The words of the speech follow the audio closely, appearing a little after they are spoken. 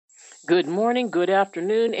Good morning, good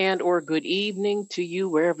afternoon, and or good evening to you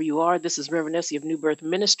wherever you are. This is Reverend Essie of New Birth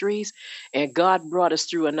Ministries, and God brought us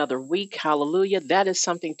through another week. Hallelujah. That is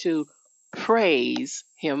something to praise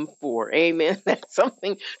Him for. Amen. That's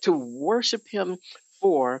something to worship Him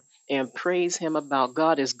for and praise Him about.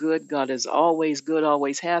 God is good. God is always good,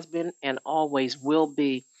 always has been, and always will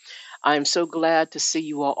be. I am so glad to see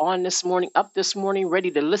you all on this morning, up this morning, ready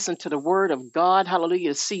to listen to the word of God. Hallelujah.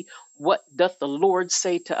 To see what doth the Lord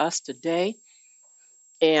say to us today.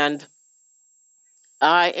 And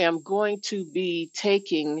I am going to be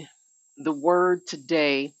taking the word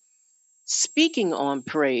today, speaking on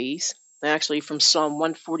praise, actually from Psalm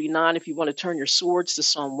 149. If you want to turn your swords to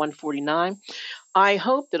Psalm 149, I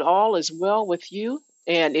hope that all is well with you.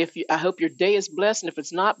 And I hope your day is blessed. And if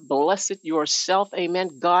it's not, bless it yourself.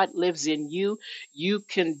 Amen. God lives in you. You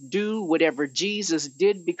can do whatever Jesus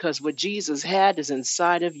did because what Jesus had is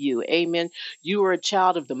inside of you. Amen. You are a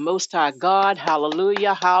child of the Most High God.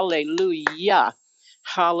 Hallelujah. Hallelujah.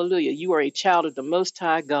 Hallelujah. You are a child of the Most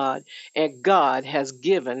High God, and God has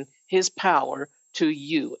given His power to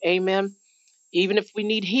you. Amen. Even if we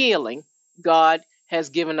need healing, God has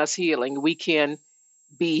given us healing. We can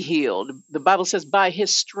be healed. The Bible says, by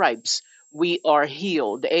His stripes, we are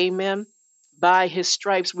healed. Amen. By His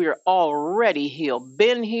stripes, we are already healed.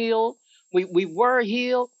 Been healed. We were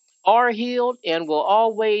healed, are healed, and will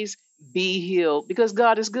always be healed because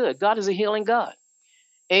God is good. God is a healing God.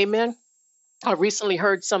 Amen. I recently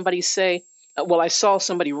heard somebody say, I saw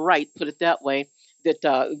somebody write, put it that way, that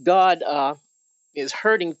God is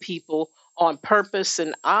hurting people on purpose,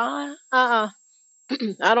 and I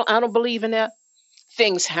don't believe in that.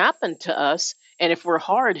 Things happen to us, and if we're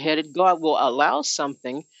hard headed, God will allow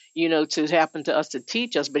something, to happen to us to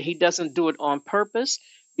teach us, but He doesn't do it on purpose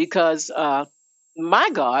because my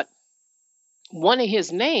God, one of His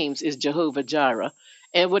names is Jehovah Jireh.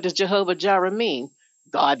 And what does Jehovah Jireh mean?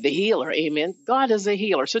 God the healer. Amen. God is a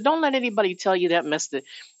healer. So don't let anybody tell you that mess that,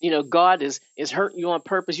 God is hurting you on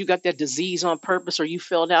purpose. You got that disease on purpose, or you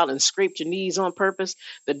fell out and scraped your knees on purpose.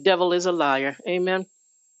 The devil is a liar. Amen.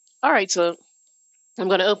 All right. So I'm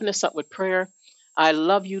going to open this up with prayer. I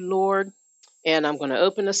love you, Lord. And I'm going to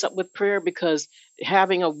open this up with prayer because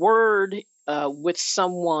having a word with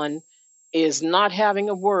someone is not having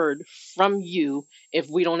a word from you if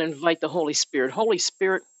we don't invite the Holy Spirit. Holy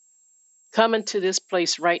Spirit, come into this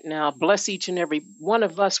place right now. Bless each and every one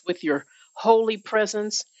of us with your holy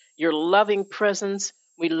presence, your loving presence.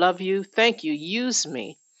 We love you. Thank you. Use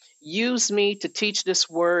me. Use me to teach this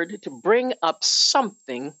word, to bring up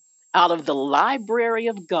something out of the library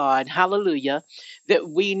of God, hallelujah, that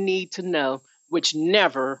we need to know, which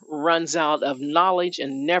never runs out of knowledge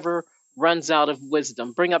and never runs out of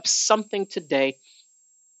wisdom. Bring up something today,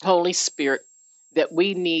 Holy Spirit, that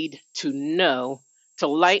we need to know to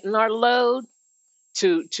lighten our load,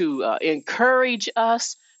 to encourage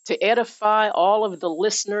us, to edify all of the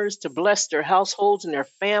listeners, to bless their households and their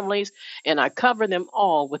families. And I cover them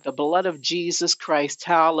all with the blood of Jesus Christ.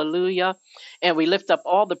 Hallelujah. And we lift up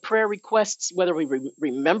all the prayer requests, whether we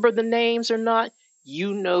remember the names or not.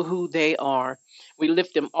 You know who they are. We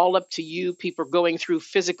lift them all up to you. People are going through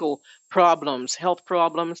physical problems, health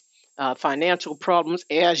problems, financial problems,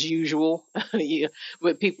 as usual. Yeah,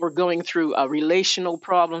 with people are going through relational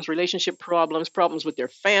problems, relationship problems, problems with their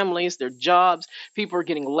families, their jobs. People are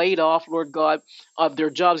getting laid off, Lord God, of their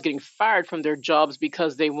jobs, getting fired from their jobs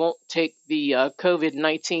because they won't take the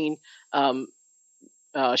COVID-19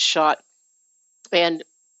 shot. And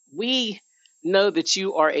we know that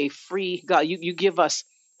you are a free God. You give us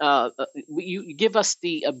you give us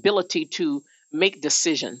the ability to make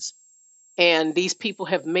decisions, and these people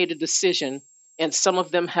have made a decision, and some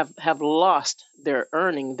of them have lost their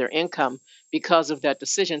earning, their income because of that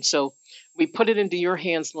decision. So we put it into your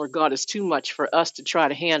hands, Lord God. It's too much for us to try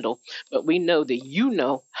to handle, but we know that you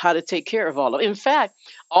know how to take care of all of it. In fact,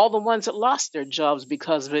 all the ones that lost their jobs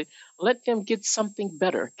because of it, let them get something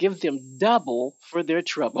better. Give them double for their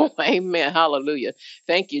trouble. Amen. Hallelujah.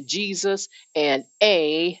 Thank you, Jesus, and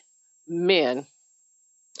amen.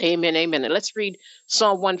 Amen, amen. And let's read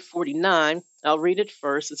Psalm 149. I'll read it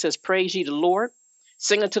first. It says, Praise ye the Lord.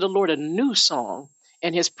 Sing unto the Lord a new song,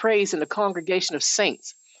 and his praise in the congregation of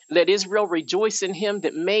saints. Let Israel rejoice in him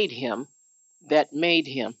that made him, that made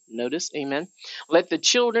him. Notice, amen. Let the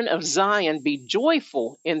children of Zion be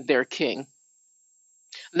joyful in their king.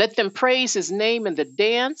 Let them praise his name in the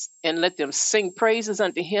dance, and let them sing praises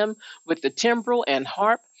unto him with the timbrel and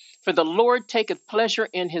harp. For the Lord taketh pleasure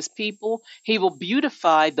in his people. He will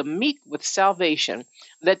beautify the meek with salvation.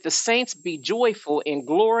 Let the saints be joyful in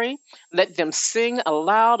glory. Let them sing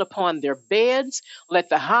aloud upon their beds. Let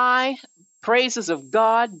the high praises of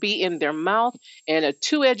God be in their mouth, and a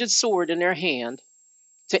two-edged sword in their hand,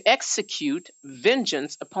 to execute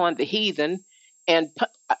vengeance upon the heathen. And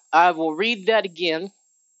I will read that again,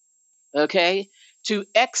 okay? To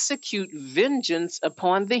execute vengeance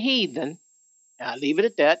upon the heathen. I'll leave it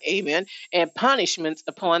at that, amen. And punishments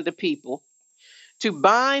upon the people, to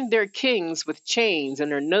bind their kings with chains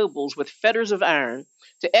and their nobles with fetters of iron,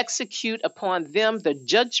 to execute upon them the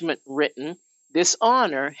judgment written, this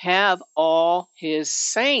honor have all his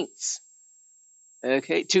saints.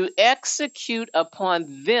 Okay, to execute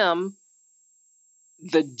upon them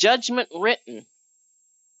the judgment written,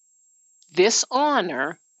 this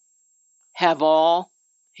honor have all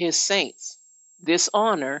his saints. This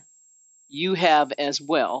honor you have as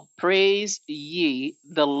well. Praise ye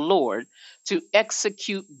the Lord. To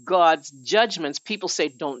execute God's judgments. People say,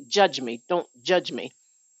 don't judge me. Don't judge me.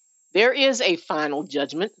 There is a final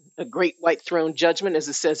judgment, a great white throne judgment, as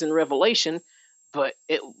it says in Revelation. But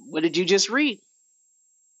what did you just read?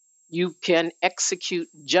 You can execute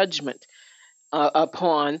judgment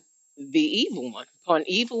upon the evil one, upon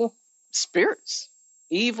evil spirits,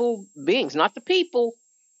 evil beings, not the people.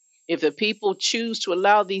 If the people choose to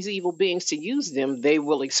allow these evil beings to use them, they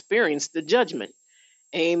will experience the judgment.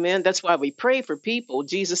 Amen. That's why we pray for people.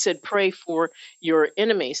 Jesus said, pray for your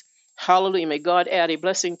enemies. Hallelujah. May God add a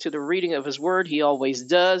blessing to the reading of his word. He always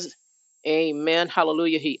does. Amen.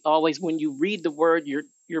 Hallelujah. He always, when you read the word,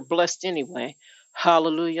 you're blessed anyway.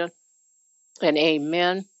 Hallelujah. And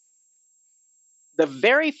amen. The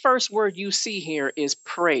very first word you see here is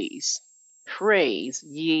praise. Praise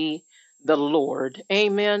ye the Lord.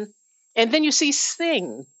 Amen. And then you see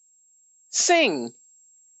sing. Sing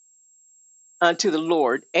unto the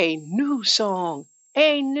Lord a new song.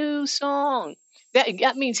 A new song.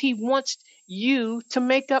 That means he wants you to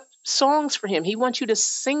make up songs for him. He wants you to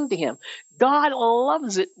sing to him. God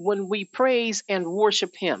loves it when we praise and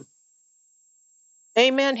worship him.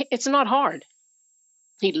 Amen. It's not hard.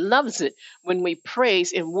 He loves it when we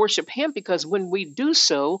praise and worship him, because when we do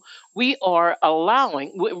so, we are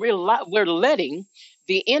we're letting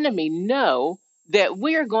the enemy know that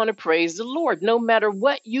we're going to praise the Lord. No matter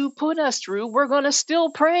what you put us through, we're going to still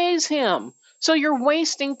praise him. So you're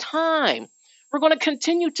wasting time. We're going to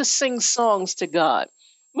continue to sing songs to God.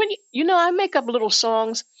 When I make up little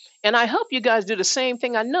songs, and I hope you guys do the same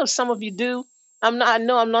thing. I know some of you do. I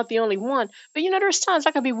know I'm not the only one. But there's times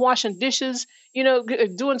I could be washing dishes,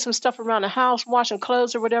 doing some stuff around the house, washing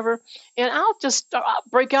clothes or whatever, and I'll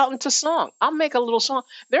break out into song. I'll make a little song.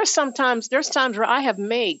 There's times where I have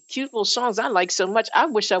made cute little songs I like so much, I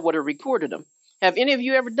wish I would have recorded them. Have any of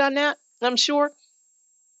you ever done that? I'm sure.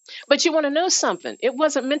 But you want to know something? It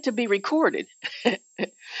wasn't meant to be recorded.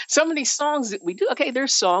 Some of these songs that we do, okay,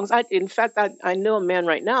 there's songs. In fact, I know a man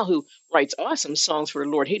right now who writes awesome songs for the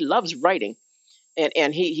Lord. He loves writing.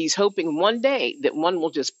 And he's hoping one day that one will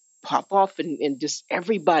just pop off and just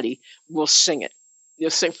everybody will sing it. They'll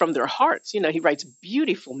sing from their hearts. He writes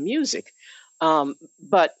beautiful music.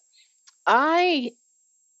 But I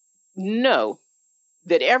know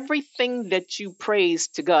that everything that you praise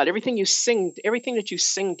to God, everything that you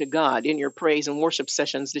sing to God in your praise and worship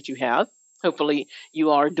sessions that you have, hopefully you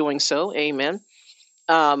are doing so. Amen.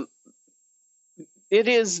 It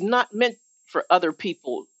is not meant for other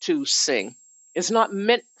people to sing. It's not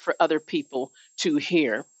meant for other people to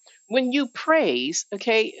hear. When you praise,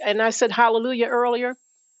 okay, and I said hallelujah earlier,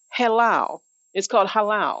 halal. It's called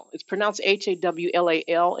halal. It's pronounced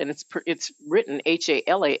Hawlal, and it's written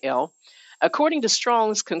Hal. According to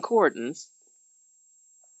Strong's Concordance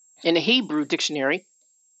in the Hebrew dictionary,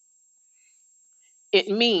 it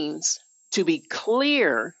means to be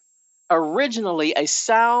clear, originally a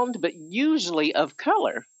sound, but usually of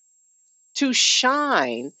color, to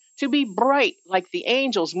shine, to be bright like the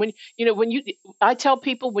angels. I tell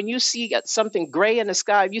people, when you see something gray in the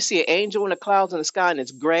sky, if you see an angel in the clouds in the sky and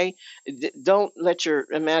it's gray, don't let your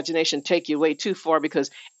imagination take you away too far, because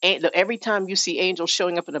every time you see angels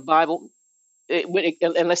showing up in the Bible,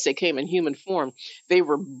 unless they came in human form, they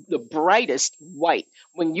were the brightest white.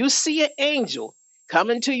 When you see an angel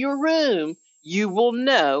come into your room, you will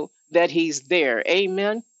know that he's there.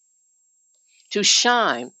 Amen. To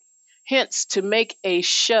shine. Hence, to make a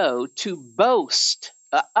show, to boast.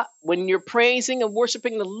 When you're praising and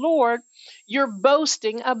worshiping the Lord, you're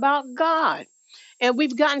boasting about God. And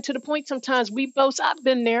we've gotten to the point sometimes we boast. I've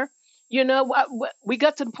been there. We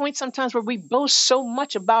got to the point sometimes where we boast so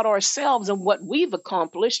much about ourselves and what we've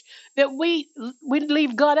accomplished that we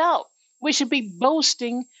leave God out. We should be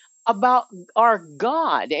boasting about our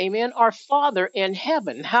God. Amen. Our Father in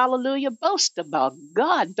heaven. Hallelujah. Boast about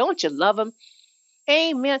God. Don't you love him?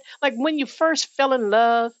 Amen. Like when you first fell in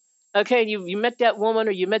love Okay, you met that woman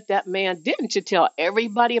or you met that man. Didn't you tell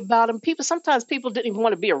everybody about him? Sometimes people didn't even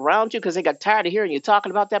want to be around you because they got tired of hearing you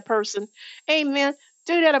talking about that person. Amen.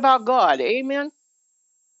 Do that about God. Amen.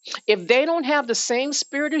 If they don't have the same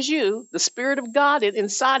spirit as you, the spirit of God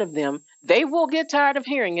inside of them, they will get tired of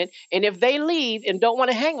hearing it. And if they leave and don't want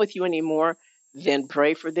to hang with you anymore, then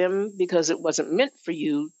pray for them because it wasn't meant for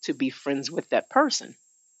you to be friends with that person.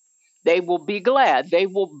 They will be glad. They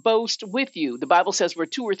will boast with you. The Bible says where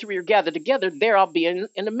two or three are gathered together, there I'll be in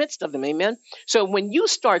the midst of them. Amen. So when you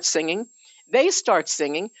start singing, they start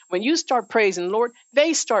singing. When you start praising the Lord,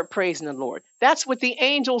 they start praising the Lord. That's what the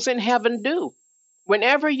angels in heaven do.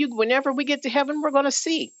 Whenever we get to heaven, we're going to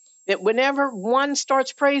see that whenever one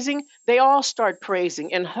starts praising, they all start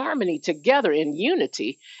praising in harmony together in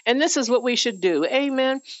unity. And this is what we should do.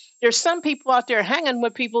 Amen. There's some people out there hanging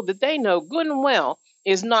with people that they know good and well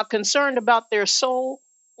is not concerned about their soul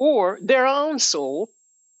or their own soul,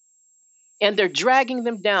 and they're dragging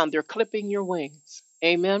them down. They're clipping your wings.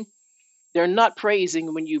 Amen. They're not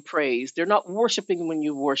praising when you praise. They're not worshiping when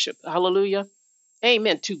you worship. Hallelujah.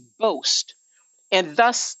 Amen. To boast and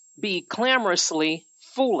thus be clamorously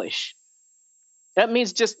foolish. That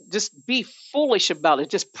means just be foolish about it.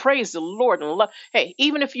 Just praise the Lord and love. Hey,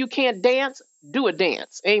 even if you can't dance, do a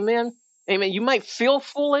dance. Amen. Amen. You might feel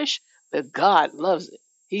foolish, but God loves it.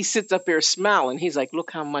 He sits up there smiling. He's like,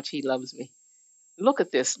 look how much he loves me. Look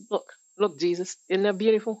at this. Look, Jesus. Isn't that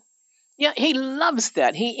beautiful? Yeah, he loves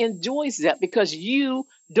that. He enjoys that because you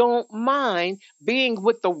don't mind being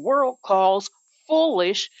what the world calls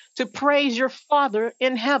foolish to praise your Father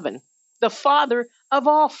in heaven, the Father of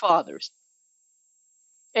all fathers.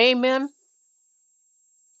 Amen.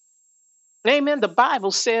 Amen. The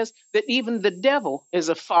Bible says that even the devil is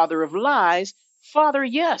a father of lies. Father,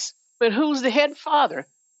 yes, but who's the head father?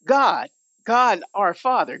 God. God, our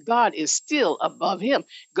Father. God is still above him.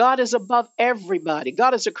 God is above everybody.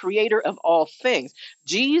 God is the creator of all things.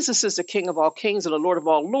 Jesus is the King of all kings and the Lord of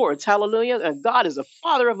all lords. Hallelujah. And God is the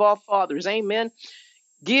Father of all fathers. Amen.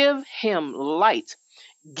 Give him light.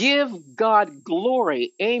 Give God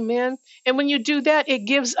glory. Amen. And when you do that, it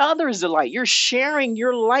gives others the light. You're sharing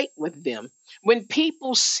your light with them. When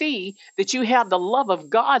people see that you have the love of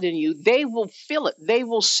God in you, they will feel it. They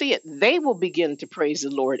will see it. They will begin to praise the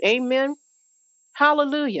Lord. Amen.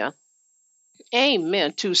 Hallelujah.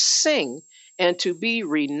 Amen. To sing and to be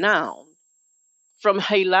renowned. From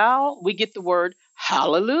halal, we get the word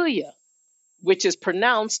hallelujah, which is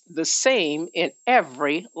pronounced the same in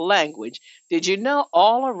every language. Did you know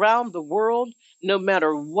all around the world, no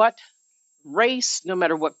matter what race, no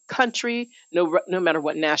matter what country, no matter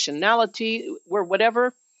what nationality, or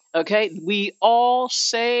whatever, okay, we all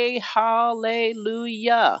say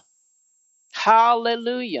hallelujah.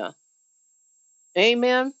 Hallelujah.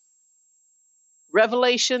 Amen.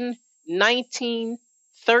 Revelation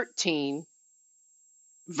 19:13,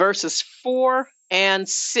 verses 4 and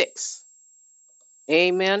 6.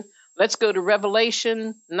 Amen. Let's go to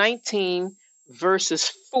Revelation 19,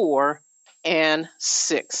 verses 4 and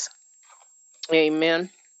 6. Amen.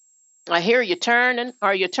 I hear you turning.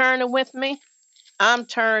 Are you turning with me? I'm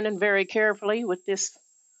turning very carefully with this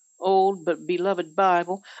old but beloved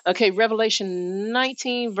Bible. Okay, Revelation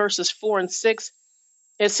 19, verses 4 and 6.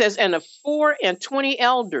 It says, and the 24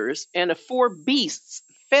 elders and the 4 beasts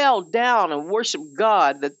fell down and worshiped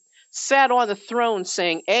God that sat on the throne,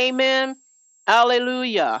 saying, Amen,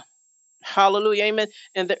 Alleluia, Hallelujah, Amen.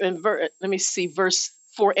 And let me see, verse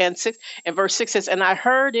 4 and 6. And verse 6 says, and I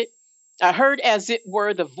heard as it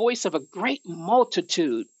were the voice of a great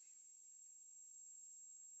multitude,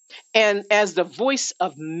 and as the voice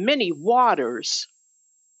of many waters,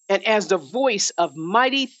 and as the voice of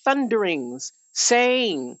mighty thunderings,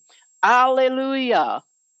 saying, Alleluia,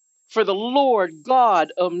 for the Lord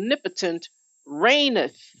God omnipotent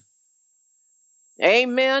reigneth.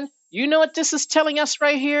 Amen. You know what this is telling us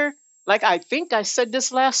right here? Like I think I said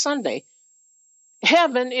this last Sunday.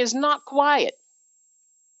 Heaven is not quiet.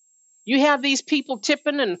 You have these people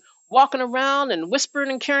tipping and walking around and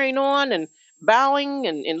whispering and carrying on and bowing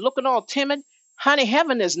and looking all timid. Honey,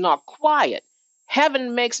 heaven is not quiet.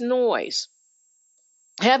 Heaven makes noise.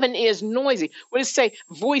 Heaven is noisy. What does it say?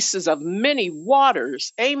 Voices of many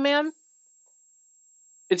waters. Amen.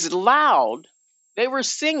 It's loud. They were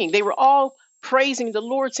singing. They were all praising the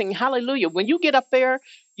Lord, singing hallelujah. When you get up there,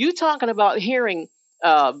 you talking about hearing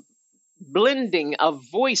blending of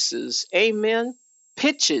voices. Amen.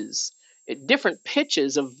 Pitches, different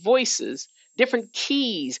pitches of voices, different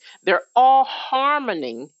keys. They're all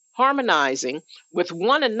harmonizing with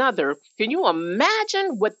one another. Can you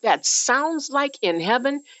imagine what that sounds like in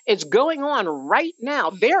heaven? It's going on right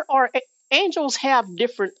now. Angels have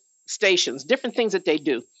different stations, different things that they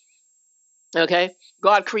do. Okay,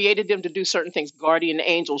 God created them to do certain things: guardian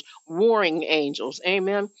angels, warring angels,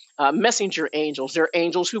 amen. Messenger angels. They're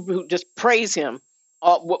angels who just praise Him.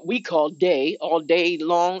 What we call day, all day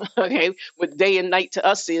long. Okay, what day and night to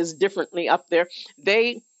us is differently up there.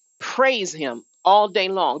 They praise Him all day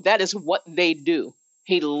long. That is what they do.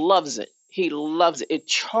 He loves it. He loves it. It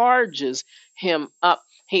charges Him up.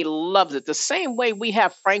 He loves it. The same way we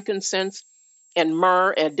have frankincense and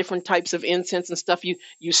myrrh and different types of incense and stuff.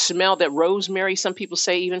 You smell that rosemary, some people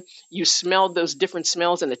say, even you smell those different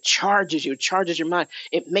smells, and it charges you, it charges your mind.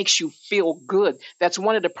 It makes you feel good. That's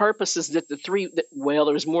one of the purposes that well,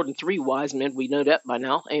 there's more than three wise men. We know that by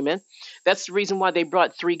now. Amen. That's the reason why they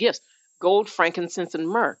brought three gifts: gold, frankincense, and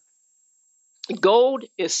myrrh. Gold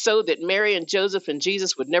is so that Mary and Joseph and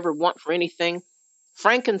Jesus would never want for anything.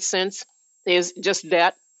 Frankincense is just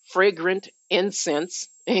that, fragrant incense.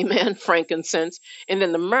 Amen. Frankincense. And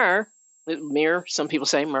then the myrrh, some people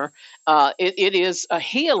say myrrh, it is a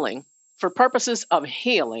healing, for purposes of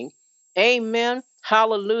healing. Amen.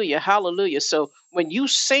 Hallelujah. Hallelujah. So when you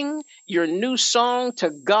sing your new song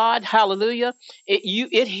to God, hallelujah,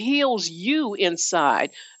 it heals you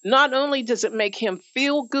inside. Not only does it make Him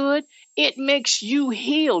feel good, it makes you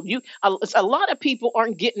healed. A lot of people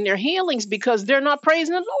aren't getting their healings because they're not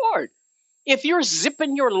praising the Lord. If you're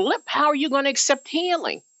zipping your lip, how are you going to accept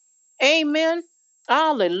healing? Amen.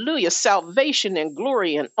 Hallelujah. Salvation and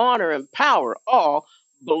glory and honor and power all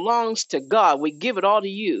belongs to God. We give it all to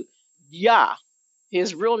you. Yah,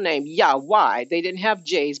 His real name, Yahweh. They didn't have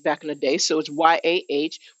J's back in the day, so it's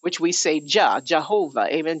Y-A-H, which we say Jehovah.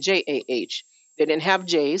 Amen. J-A-H. They didn't have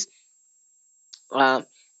J's.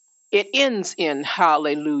 It ends in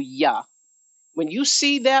hallelujah. When you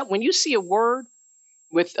see that, when you see a word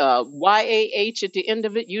with Y-A-H at the end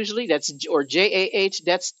of it, usually or J-A-H,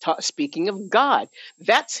 that's speaking of God.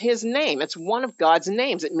 That's His name. It's one of God's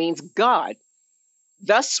names. It means God.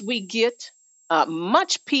 Thus we get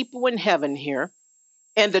much people in heaven here,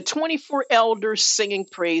 and the 24 elders singing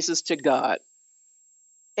praises to God.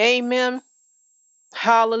 Amen.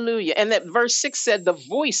 Hallelujah. And that verse 6 said, the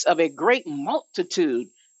voice of a great multitude,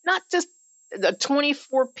 not just the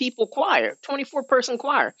 24 people choir, 24 person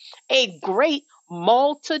choir, a great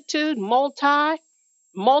multitude,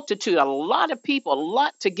 multitude, a lot of people, a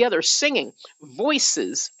lot together singing,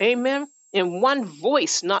 voices, amen, in one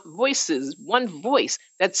voice, not voices, one voice,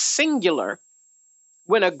 that's singular.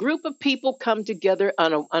 When a group of people come together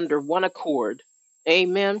under one accord,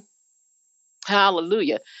 amen,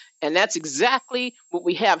 hallelujah. And that's exactly what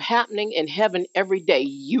we have happening in heaven every day.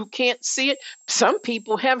 You can't see it. Some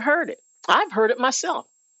people have heard it. I've heard it myself.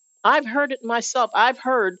 I've heard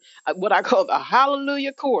what I call the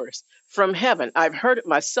hallelujah chorus from heaven. I've heard it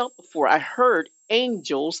myself before. I heard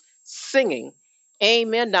angels singing.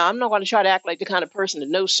 Amen. Now, I'm not going to try to act like the kind of person that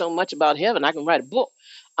knows so much about heaven I can write a book.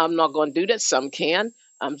 I'm not going to do that. Some can.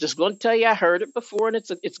 I'm just going to tell you I heard it before, and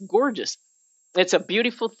it's gorgeous. It's a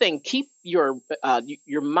beautiful thing. Keep your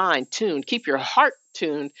mind tuned. Keep your heart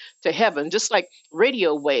tuned to heaven, just like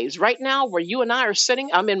radio waves. Right now, where you and I are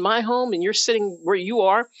sitting, I'm in my home and you're sitting where you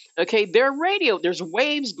are. Okay, there's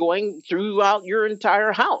waves going throughout your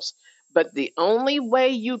entire house. But the only way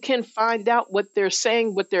you can find out what they're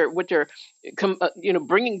saying, what they're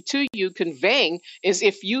bringing to you, conveying, is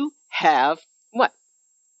if you have what?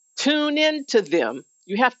 Tune into them.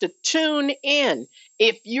 You have to tune in.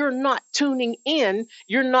 If you're not tuning in,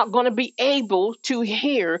 you're not going to be able to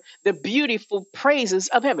hear the beautiful praises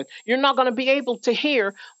of heaven. You're not going to be able to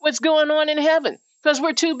hear what's going on in heaven because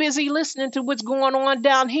we're too busy listening to what's going on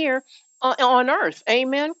down here on earth.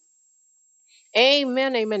 Amen.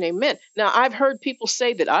 Amen, amen, amen. Now, I've heard people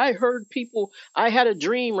say that I had a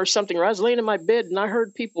dream or something, or I was laying in my bed and I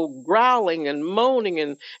heard people growling and moaning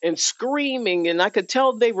and screaming, and I could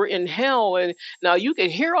tell they were in hell. And now you can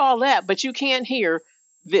hear all that, but you can't hear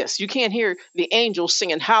this. You can't hear the angels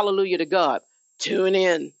singing hallelujah to God. Tune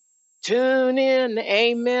in. Tune in.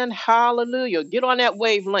 Amen. Hallelujah. Get on that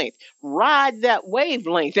wavelength. Ride that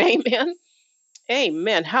wavelength. Amen.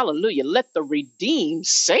 Amen. Hallelujah. Let the redeemed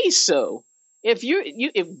say so. If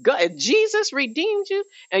if Jesus redeemed you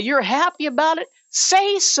and you're happy about it,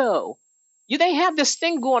 say so. They have this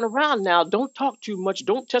thing going around now. Don't talk too much.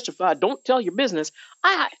 Don't testify. Don't tell your business.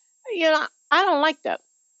 I don't like that.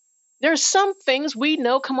 There's some things we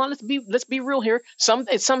know. Come on, let's be real here. Some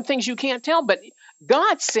things you can't tell, but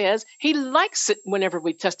God says He likes it whenever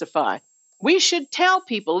we testify. We should tell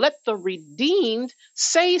people, let the redeemed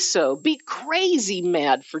say so. Be crazy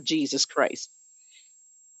mad for Jesus Christ.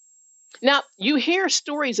 Now, you hear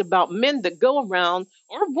stories about men that go around,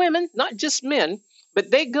 or women, not just men,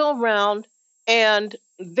 but they go around and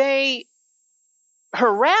they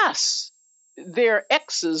harass their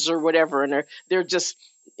exes or whatever, and they're just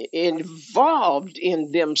involved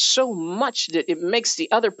in them so much that it makes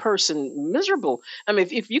the other person miserable. I mean,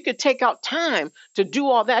 if you could take out time to do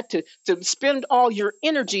all that, to spend all your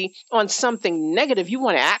energy on something negative, you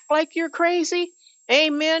want to act like you're crazy.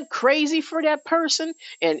 Amen. Crazy for that person.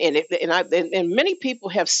 And many people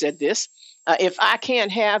have said this. If I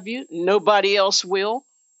can't have you, nobody else will.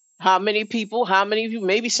 How many of you,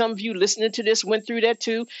 maybe some of you listening to this went through that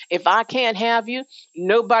too. If I can't have you,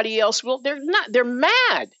 nobody else will. They're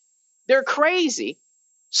mad. They're crazy.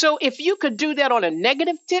 So if you could do that on a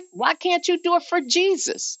negative tip, why can't you do it for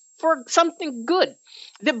Jesus, for something good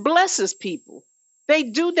that blesses people? They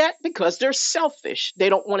do that because they're selfish. They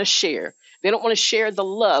don't want to share. They don't want to share the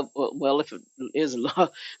love. Well, if it is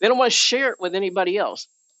love, they don't want to share it with anybody else.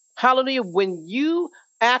 Hallelujah. When you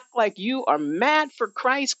act like you are mad for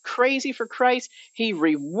Christ, crazy for Christ, he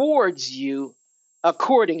rewards you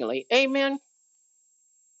accordingly. Amen.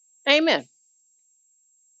 Amen.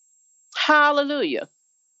 Hallelujah.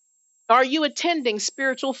 Are you attending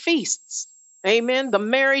spiritual feasts? Amen. The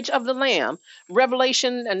marriage of the Lamb.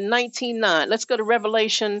 Revelation 19:9. Let's go to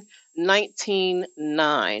Revelation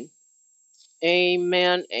 19:9.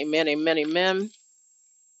 Amen. Amen. Amen. Amen.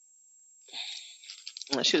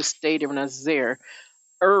 I should have stayed there when I was there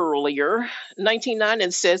earlier. 19:9,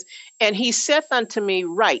 and says, and he saith unto me,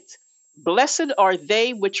 Write, blessed are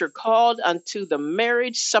they which are called unto the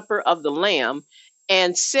marriage supper of the Lamb,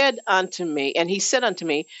 and he said unto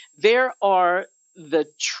me, there are the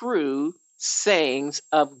true sayings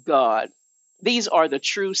of God. These are the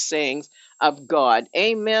true sayings of God.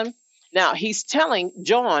 Amen. Now he's telling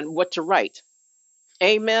John what to write.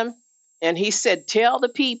 Amen. And he said, tell the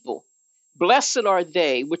people, blessed are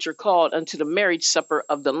they which are called unto the marriage supper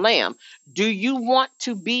of the Lamb. Do you want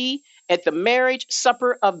to be at the marriage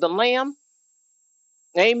supper of the Lamb?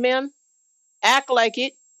 Amen. Act like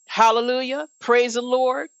it. Hallelujah. Praise the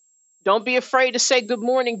Lord. Don't be afraid to say good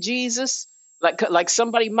morning, Jesus, like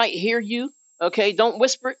somebody might hear you. Okay, don't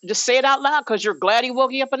whisper. Just say it out loud because you're glad he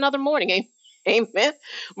woke you up another morning. Amen.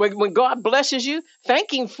 When God blesses you,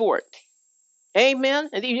 thank him for it. Amen.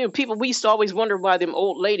 And people, we used to always wonder why them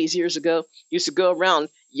old ladies years ago used to go around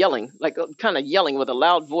yelling, like kind of yelling with a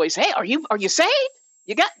loud voice. Hey, are you saved?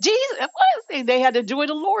 You got Jesus? What? They had the joy of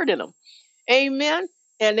the Lord in them. Amen.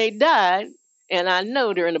 And they died, and I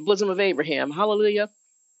know they're in the bosom of Abraham. Hallelujah.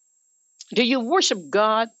 Do you worship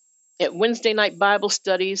God at Wednesday night Bible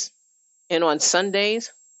studies and on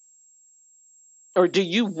Sundays? Or do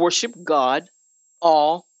you worship God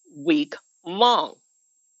all week long?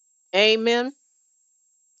 Amen.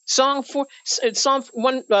 Psalm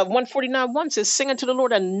 149:1 says, sing unto the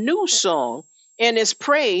Lord a new song and his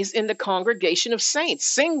praise in the congregation of saints.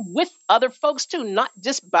 Sing with other folks too, not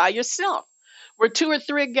just by yourself. Where two or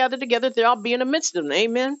three are gathered together, they'll be in the midst of them.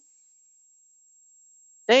 Amen.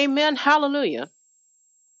 Amen. Hallelujah.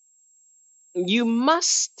 You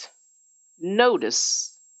must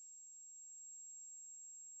notice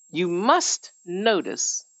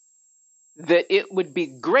that it would be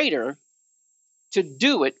greater to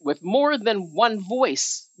do it with more than one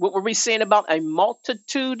voice. What were we saying about a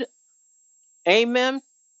multitude? Amen.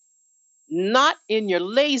 Not in your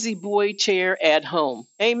lazy boy chair at home.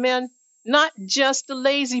 Amen. Not just the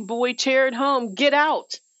lazy boy chair at home. Get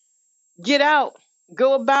out. Get out.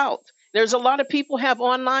 Go about. There's a lot of people have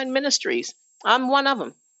online ministries. I'm one of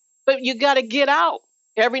them. But you got to get out.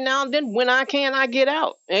 Every now and then, when I can, I get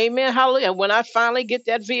out. Amen. Hallelujah. And when I finally get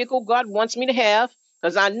that vehicle God wants me to have,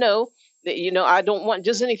 because I know that, I don't want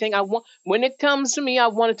just anything. When it comes to me, I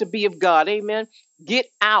want it to be of God. Amen.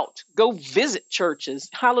 Get out. Go visit churches.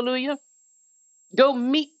 Hallelujah. Go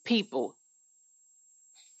meet people.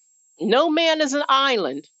 No man is an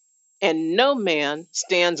island, and no man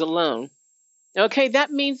stands alone. Okay,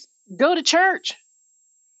 that means go to church.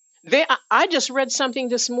 I just read something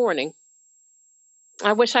this morning.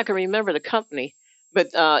 I wish I could remember the company, but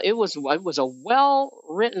it was a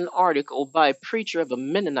well-written article by a preacher of a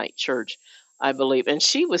Mennonite church, I believe, and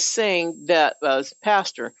she was saying that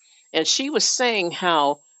pastor, and she was saying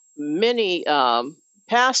how many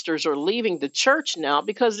pastors are leaving the church now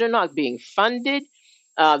because they're not being funded.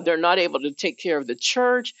 They're not able to take care of the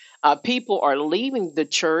church. People are leaving the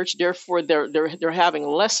church, therefore they're having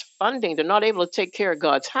less funding. They're not able to take care of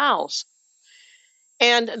God's house.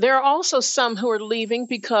 And there are also some who are leaving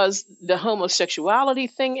because the homosexuality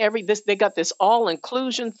thing, they got this all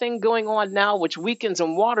inclusion thing going on now, which weakens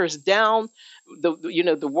and waters down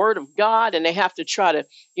the word of God, and they have to try to,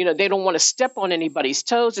 they don't want to step on anybody's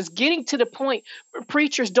toes. It's getting to the point where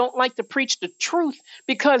preachers don't like to preach the truth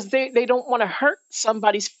because they don't want to hurt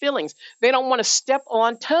somebody's feelings. They don't want to step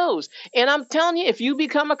on toes. And I'm telling you, if you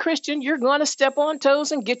become a Christian, you're going to step on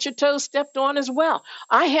toes and get your toes stepped on as well.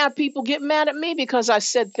 I have people get mad at me because I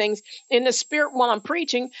said things in the spirit while I'm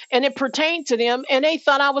preaching, and it pertained to them, and they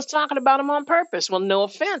thought I was talking about them on purpose. Well, no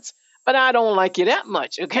offense, but I don't like you that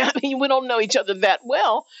much. Okay. I mean, we don't know each other that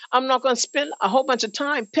well. I'm not going to spend a whole bunch of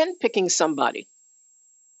time pen picking somebody.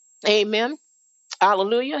 Amen.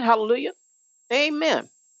 Hallelujah. Hallelujah. Amen.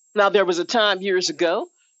 Now, there was a time years ago,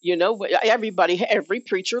 every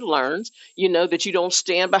preacher learns, that you don't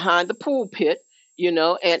stand behind the pulpit,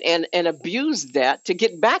 and abuse that to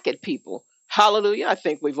get back at people. Hallelujah. I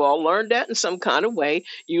think we've all learned that in some kind of way.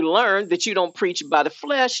 You learn that you don't preach by the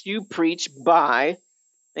flesh, you preach by,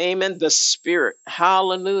 amen, the Spirit.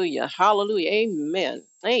 Hallelujah. Hallelujah. Amen.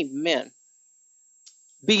 Amen.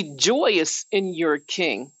 Be joyous in your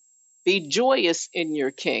King. Be joyous in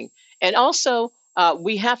your King. And also,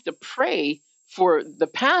 we have to pray for the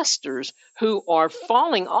pastors who are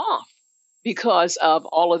falling off because of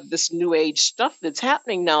all of this new age stuff that's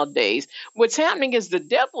happening nowadays. What's happening is the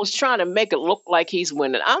devil is trying to make it look like he's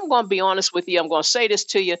winning. I'm going to be honest with you. I'm going to say this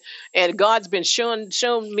to you, and God's been showing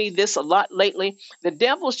me this a lot lately. The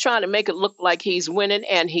devil's trying to make it look like he's winning,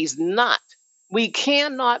 and he's not. We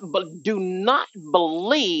cannot, but do not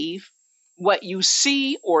believe what you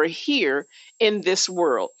see or hear in this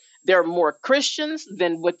world. There are more Christians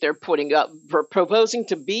than what they're putting up, proposing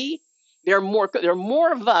to be. There are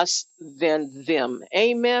more of us than them.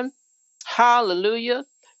 Amen. Hallelujah.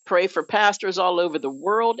 Pray for pastors all over the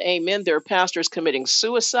world. Amen. There are pastors committing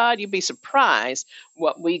suicide. You'd be surprised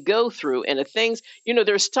what we go through. And the things,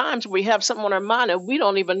 there's times we have something on our mind and we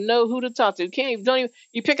don't even know who to talk to.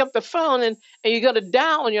 You pick up the phone and you go to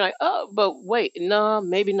dial and you're like, oh, but wait, no,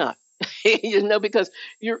 maybe not. Because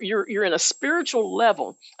you're in a spiritual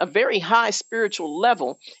level, a very high spiritual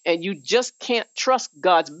level, and you just can't trust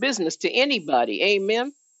God's business to anybody.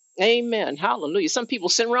 Amen. Amen. Hallelujah. Some people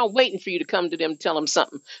sit around waiting for you to come to them, tell them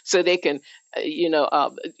something so they can,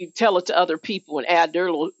 tell it to other people and add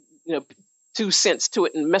their little, 2 cents to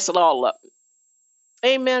it and mess it all up.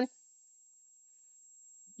 Amen.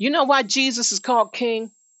 You know why Jesus is called King?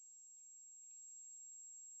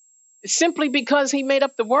 It's simply because he made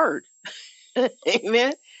up the word.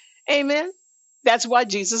 Amen. Amen. That's why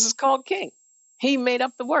Jesus is called King. He made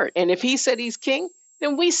up the word. And if he said he's king,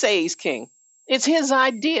 then we say he's king. It's his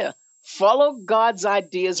idea. Follow God's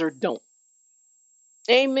ideas or don't.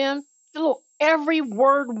 Amen. Look, every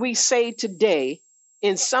word we say today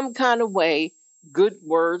in some kind of way, good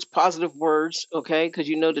words, positive words, okay, because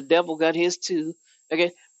the devil got his too.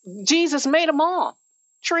 Okay. Jesus made them all.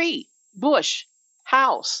 Tree, bush,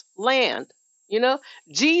 house, land.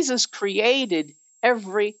 Jesus created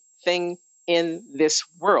everything in this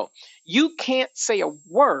world. You can't say a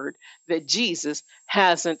word that Jesus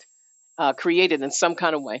hasn't created in some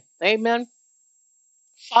kind of way. Amen.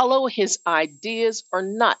 Follow his ideas or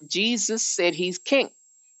not. Jesus said he's king.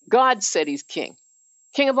 God said he's king.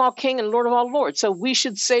 King of all king and Lord of all lords. So we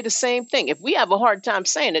should say the same thing. If we have a hard time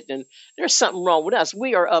saying it, then there's something wrong with us.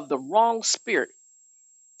 We are of the wrong spirit.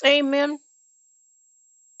 Amen.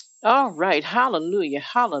 All right. Hallelujah.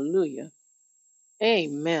 Hallelujah.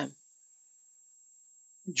 Amen.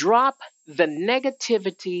 Drop the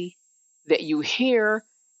negativity that you hear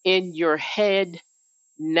in your head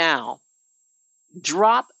now.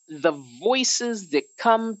 Drop the voices that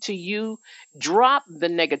come to you. Drop the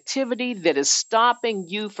negativity that is stopping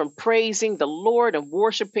you from praising the Lord and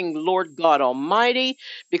worshiping Lord God Almighty,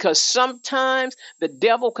 because sometimes the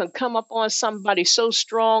devil can come up on somebody so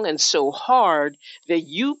strong and so hard that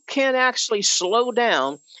you can actually slow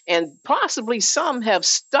down, and possibly some have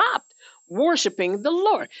stopped worshiping the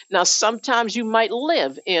Lord. Now, sometimes you might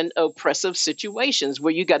live in oppressive situations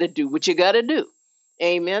where you got to do what you got to do.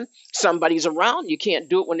 Amen. Somebody's around. You can't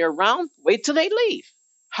do it when they're around. Wait till they leave.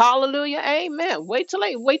 Hallelujah. Amen. Wait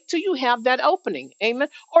till you have that opening. Amen.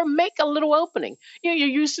 Or make a little opening. You're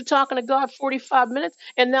used to talking to God 45 minutes.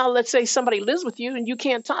 And now let's say somebody lives with you and you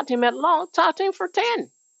can't talk to him that long. Talk to him for 10.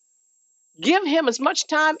 Give him as much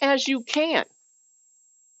time as you can.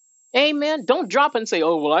 Amen. Don't drop and say,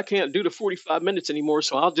 oh, well, I can't do the 45 minutes anymore.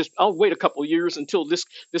 So I'll wait a couple of years until this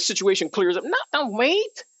situation clears up. No, don't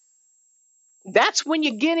wait. That's when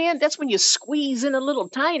you get in. That's when you squeeze in a little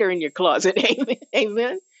tighter in your closet. Amen.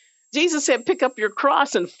 Amen. Jesus said, pick up your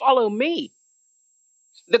cross and follow me.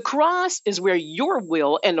 The cross is where your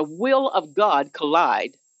will and the will of God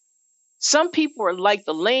collide. Some people are like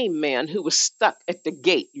the lame man who was stuck at the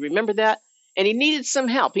gate. You remember that? and he needed some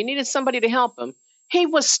help. He needed somebody to help him. He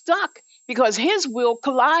was stuck because his will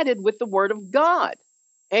collided with the word of God.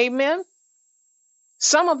 Amen.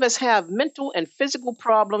 Some of us have mental and physical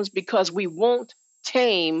problems because we won't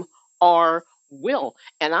tame our will.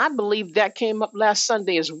 And I believe that came up last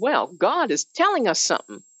Sunday as well. God is telling us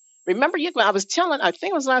something. Remember, I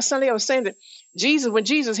think it was last Sunday, I was saying that when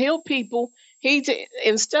Jesus healed people,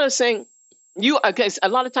 instead of saying, a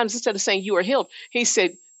lot of times instead of saying you are healed, he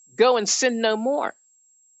said, go and sin no more.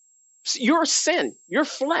 Your sin, your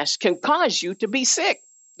flesh can cause you to be sick.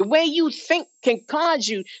 The way you think can cause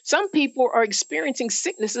you. Some people are experiencing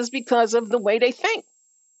sicknesses because of the way they think.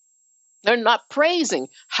 They're not praising.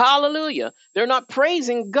 Hallelujah. They're not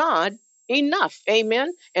praising God enough.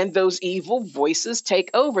 Amen. And those evil voices take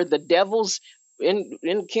over. The devil's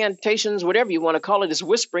incantations, whatever you want to call it, his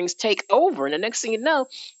whisperings take over. And the next thing you know,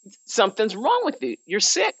 something's wrong with you. You're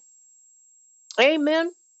sick.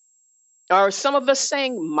 Amen. Are some of us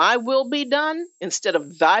saying, my will be done instead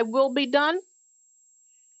of thy will be done?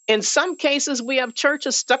 In some cases, we have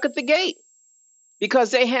churches stuck at the gate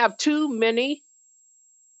because they have too many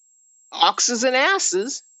oxes and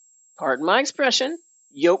asses, pardon my expression,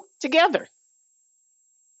 yoked together.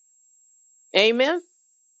 Amen.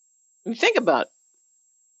 You think about it.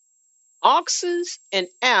 Oxes and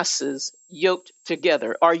asses yoked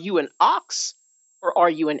together. Are you an ox or are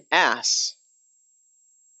you an ass?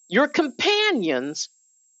 Your companions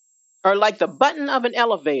are like the button of an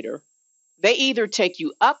elevator. They either take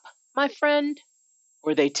you up, my friend,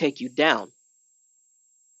 or they take you down.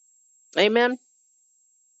 Amen.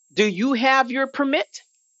 Do you have your permit?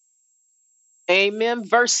 Amen.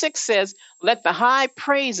 Verse 6 says, let the high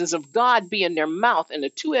praises of God be in their mouth and a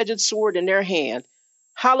two-edged sword in their hand.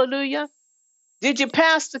 Hallelujah. Did you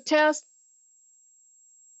pass the test?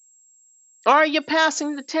 Are you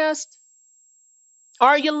passing the test?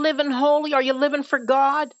 Are you living holy? Are you living for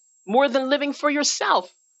God more than living for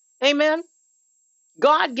yourself? Amen.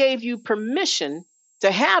 God gave you permission to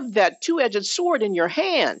have that two-edged sword in your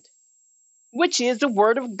hand, which is the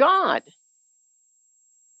word of God.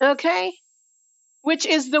 Okay? Which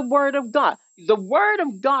is the word of God. The word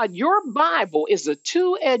of God, your Bible, is a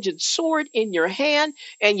two-edged sword in your hand,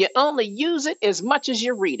 and you only use it as much as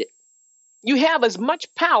you read it. You have as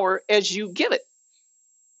much power as you give it.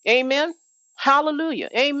 Amen. Hallelujah.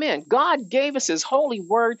 Amen. God gave us his holy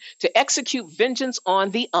word to execute vengeance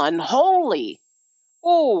on the unholy.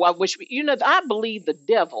 Oh, I believe the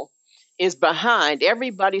devil is behind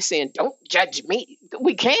everybody saying, don't judge me.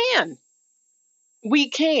 We can. We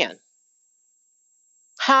can.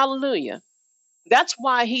 Hallelujah. That's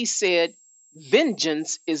why he said,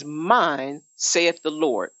 vengeance is mine, saith the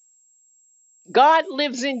Lord. God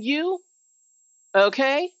lives in you.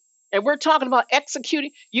 Okay. And we're talking about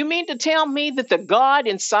executing. You mean to tell me that the God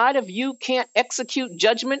inside of you can't execute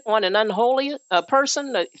judgment on an unholy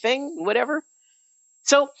person, a thing, whatever?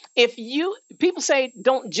 So if people say,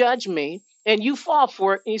 don't judge me, and you fall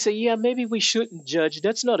for it, and you say, yeah, maybe we shouldn't judge.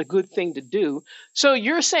 That's not a good thing to do. So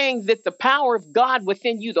you're saying that the power of God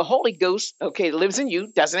within you, the Holy Ghost, okay, lives in you,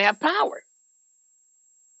 doesn't have power.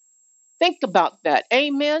 Think about that.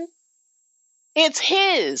 Amen. It's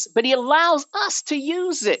his, but he allows us to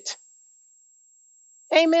use it.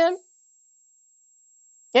 Amen.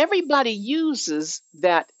 Everybody uses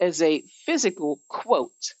that as a physical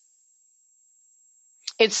quote.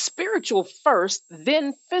 It's spiritual first,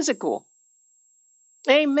 then physical.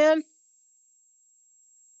 Amen.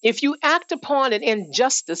 If you act upon an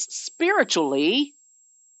injustice spiritually,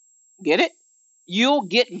 get it? You'll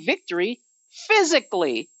get victory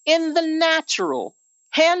physically in the natural.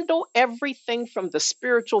 Handle everything from the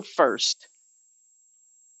spiritual first.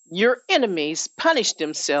 Your enemies punish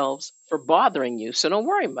themselves for bothering you, so don't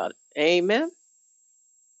worry about it. Amen.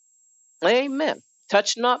 Amen.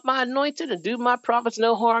 Touch not my anointed and do my prophets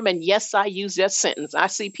no harm. And yes, I use that sentence. I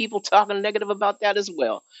see people talking negative about that as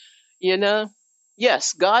well. You know,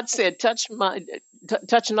 yes, God said, touch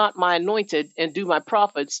not my anointed and do my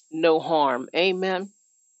prophets no harm. Amen.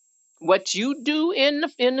 What you do in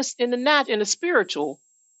the spiritual,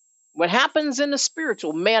 what happens in the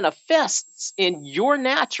spiritual manifests in your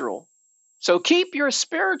natural. So keep your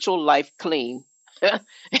spiritual life clean. There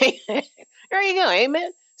you go.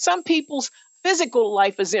 Amen. Some people's physical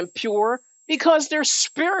life is impure because their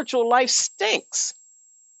spiritual life stinks.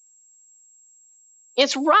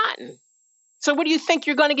 It's rotten. So what do you think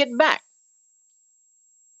you're going to get back?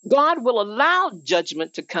 God will allow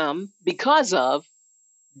judgment to come because of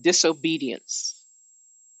disobedience.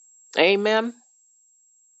 Amen.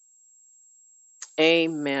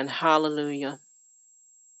 Amen. Hallelujah.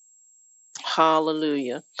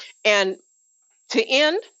 Hallelujah. And to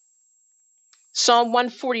end, Psalm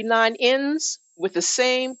 149 ends with the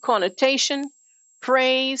same connotation.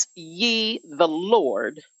 Praise ye the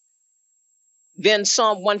Lord. Then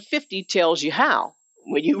Psalm 150 tells you how.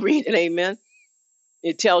 When you read it, amen,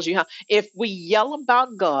 it tells you how. If we yell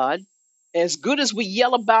about God, as good as we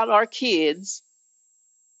yell about our kids,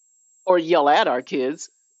 or yell at our kids,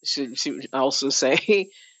 should also say,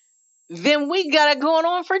 then we got it going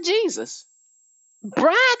on for Jesus.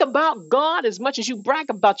 Brag about God as much as you brag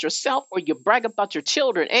about yourself, or you brag about your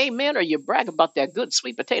children, amen, or you brag about that good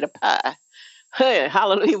sweet potato pie. Hey,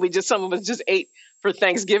 hallelujah. Some of us just ate for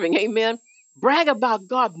Thanksgiving, amen. Brag about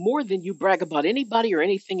God more than you brag about anybody or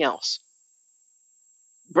anything else.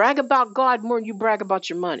 Brag about God more than you brag about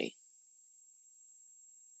your money.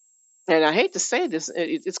 And I hate to say this,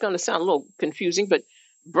 it's going to sound a little confusing, but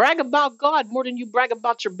brag about God more than you brag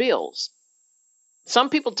about your bills. Some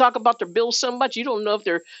people talk about their bills so much you don't know if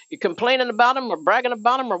you're complaining about them or bragging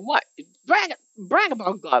about them or what. Brag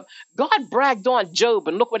about God. God bragged on Job,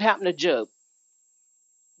 and look what happened to Job.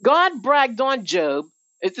 God bragged on Job.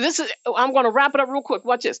 I'm going to wrap it up real quick.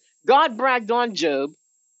 Watch this. God bragged on Job.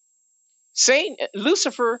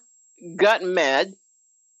 Lucifer got mad,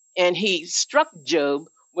 and he struck Job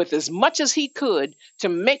with as much as he could to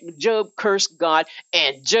make Job curse God,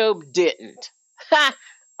 and Job didn't. Ha!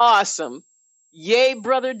 Awesome. Yay,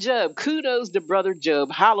 brother Job. Kudos to brother Job.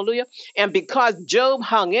 Hallelujah. And because Job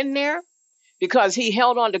hung in there, because he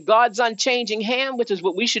held on to God's unchanging hand, which is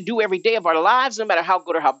what we should do every day of our lives, no matter how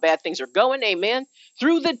good or how bad things are going, amen,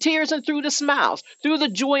 through the tears and through the smiles, through the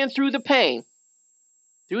joy and through the pain,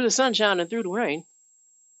 through the sunshine and through the rain,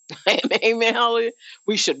 amen, hallelujah,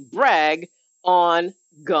 we should brag on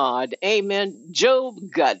God, amen. Job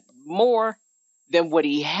got more than what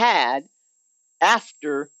he had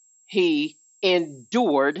after he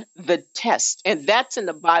endured the test. And that's in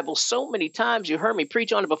the Bible so many times. You heard me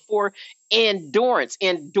preach on it before. Endurance.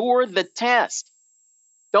 Endure the test.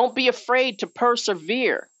 Don't be afraid to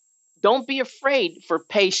persevere. Don't be afraid for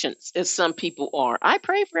patience, as some people are. I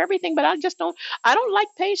pray for everything, but I don't like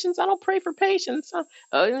patience. I don't pray for patience.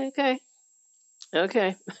 Okay.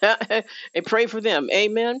 And pray for them.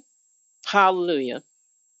 Amen. Hallelujah.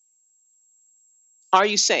 Are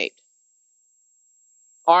you saved?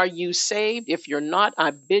 Are you saved? If you're not,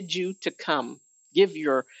 I bid you to come. Give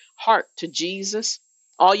your heart to Jesus.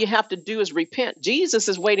 All you have to do is repent. Jesus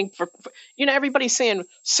is waiting for everybody's saying,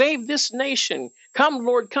 save this nation. Come,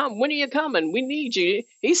 Lord, come. When are you coming? We need you.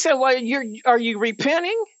 He said, well, are you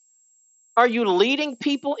repenting? Are you leading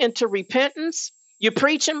people into repentance? You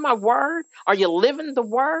preaching my word? Are you living the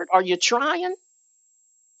word? Are you trying?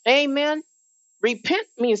 Amen. Repent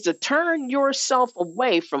means to turn yourself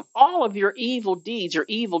away from all of your evil deeds, your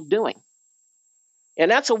evil doing. And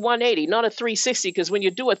that's a 180, not a 360, because when you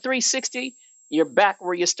do a 360, you're back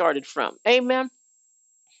where you started from. Amen.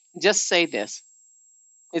 Just say this.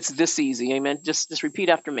 It's this easy. Amen. Just repeat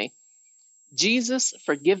after me. Jesus,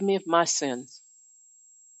 forgive me of my sins.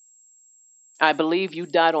 I believe you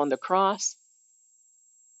died on the cross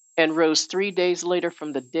and rose 3 days later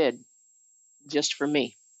from the dead just for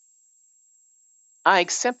me. I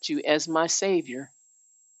accept you as my Savior.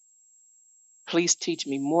 Please teach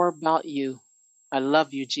me more about you. I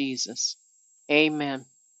love you, Jesus. Amen.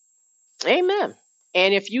 Amen.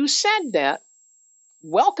 And if you said that,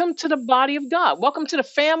 welcome to the body of God. Welcome to the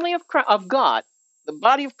family of God, the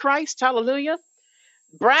body of Christ. Hallelujah.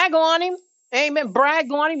 Brag on him. Amen.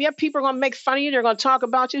 Brag on him. Yeah, people are going to make fun of you. They're going to talk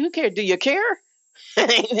about you. Who cares? Do you care?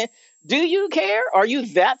 Do you care? Are you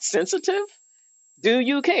that sensitive? Do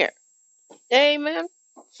you care? Amen.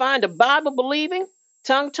 Find a Bible believing,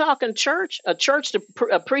 tongue talking church, a church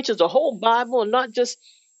that preaches the whole Bible and not just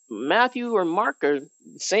Matthew or Mark or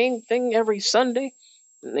the same thing every Sunday.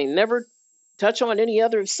 And they never touch on any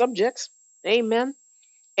other subjects. Amen.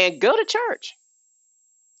 And go to church.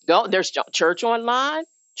 There's church online,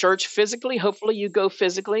 church physically. Hopefully you go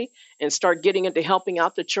physically and start getting into helping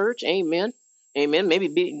out the church. Amen. Amen.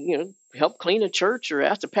 Maybe help clean a church or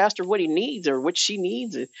ask the pastor what he needs or what she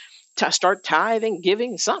needs. Start tithing,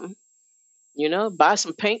 giving, something. Buy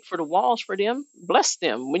some paint for the walls for them. Bless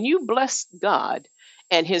them. When you bless God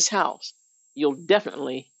and his house, you'll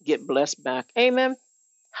definitely get blessed back. Amen.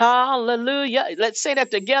 Hallelujah. Let's say that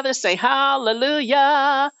together. Say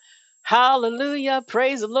hallelujah. Hallelujah.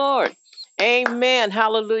 Praise the Lord. Amen.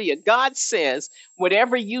 Hallelujah. God says,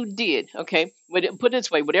 whatever you did, okay, put it this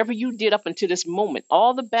way, whatever you did up until this moment,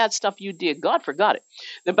 all the bad stuff you did, God forgot it.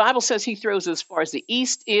 The Bible says he throws as far as the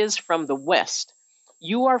east is from the west.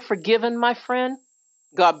 You are forgiven, my friend.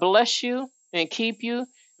 God bless you and keep you.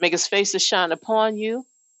 Make his face to shine upon you.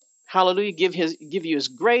 Hallelujah. Give you his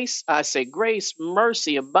grace. I say grace,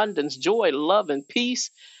 mercy, abundance, joy, love, and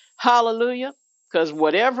peace. Hallelujah. Because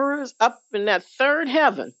whatever is up in that third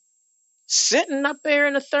heaven, sitting up there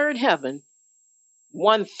in the third heaven,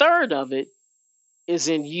 1/3 of it is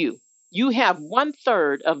in you. You have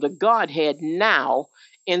 1/3 of the Godhead now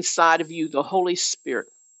inside of you, the Holy Spirit.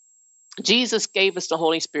 Jesus gave us the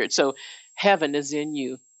Holy Spirit. So heaven is in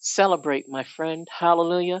you. Celebrate, my friend.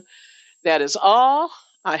 Hallelujah. That is all.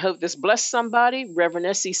 I hope this blessed somebody. Reverend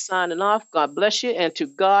Essie signing off. God bless you. And to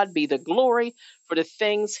God be the glory for the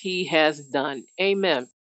things he has done. Amen.